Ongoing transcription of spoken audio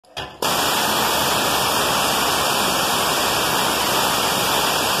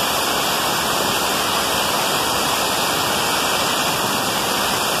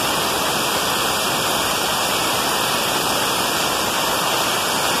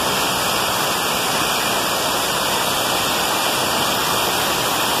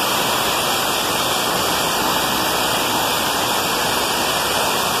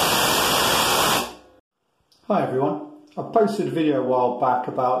posted a video a while back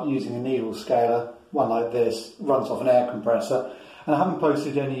about using a needle scaler, one like this, runs off an air compressor, and I haven't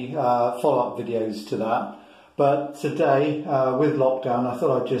posted any follow-up videos to that. But today, with lockdown, I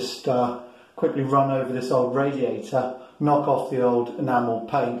thought I'd just quickly run over this old radiator, knock off the old enamel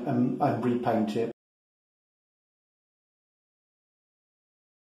paint and repaint it.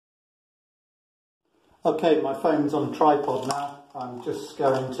 Okay, my phone's on a tripod now. I'm just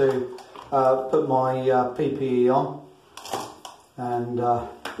going to put my PPE on, and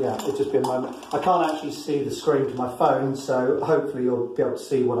yeah, it'll just be a moment. I can't actually see the screen to my phone, so hopefully you'll be able to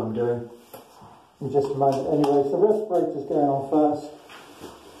see what I'm doing in just a moment. Anyway, so respirator's going on first,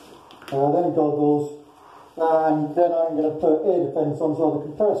 then goggles, and then I'm going to put ear defence on as well. The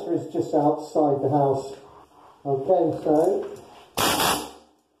compressor is just outside the house. Okay, so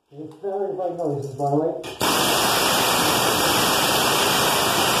it's very, very noisy, by the way.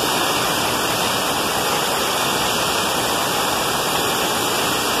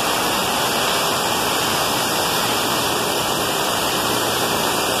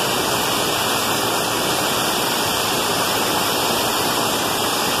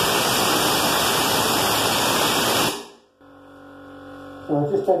 So I'll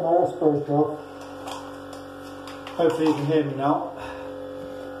just take my respirator off. Hopefully you can hear me now.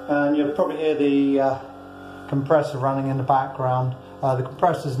 And you'll probably hear the compressor running in the background. The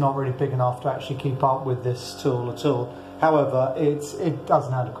compressor is not really big enough to actually keep up with this tool at all. However, it does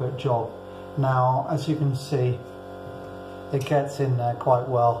an adequate job. Now, as you can see, it gets in there quite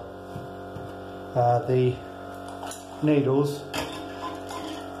well. The needles,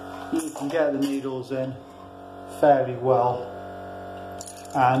 you can get the needles in fairly well,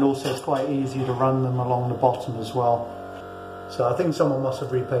 and also it's quite easy to run them along the bottom as well. So I think someone must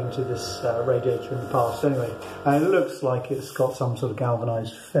have repainted this radiator in the past anyway, and it looks like it's got some sort of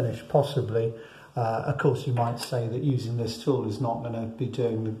galvanised finish, possibly. Of course you might say that using this tool is not going to be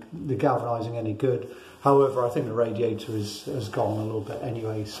doing the galvanising any good. However, I think the radiator has gone a little bit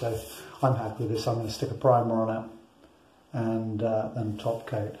anyway, so I'm happy with this. I'm going to stick a primer on it and then top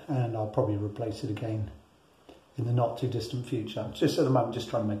coat, and I'll probably replace it again in the not too distant future. Just at the moment, just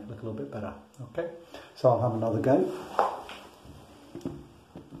trying to make it look a little bit better. Okay, so I'll have another go.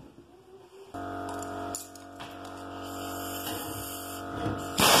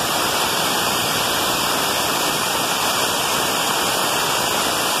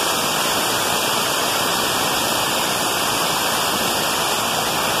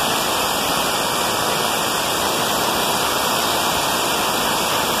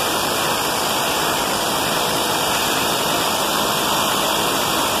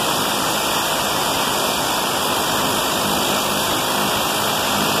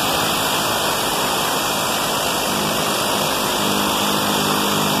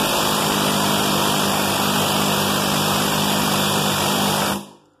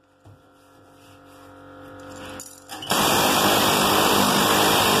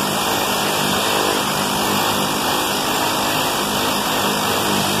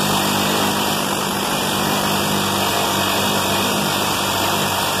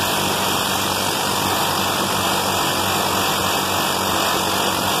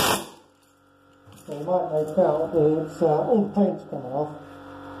 You might make out that it's all the paint's coming off.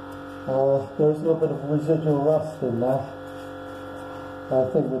 There's a little bit of residual rust in there. I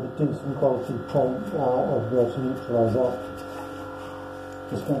think with a decent quality paint I'll be able to neutralise that.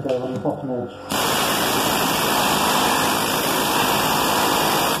 Just going to go on the bottom edge.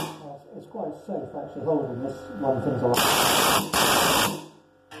 It's quite safe actually holding this when things are like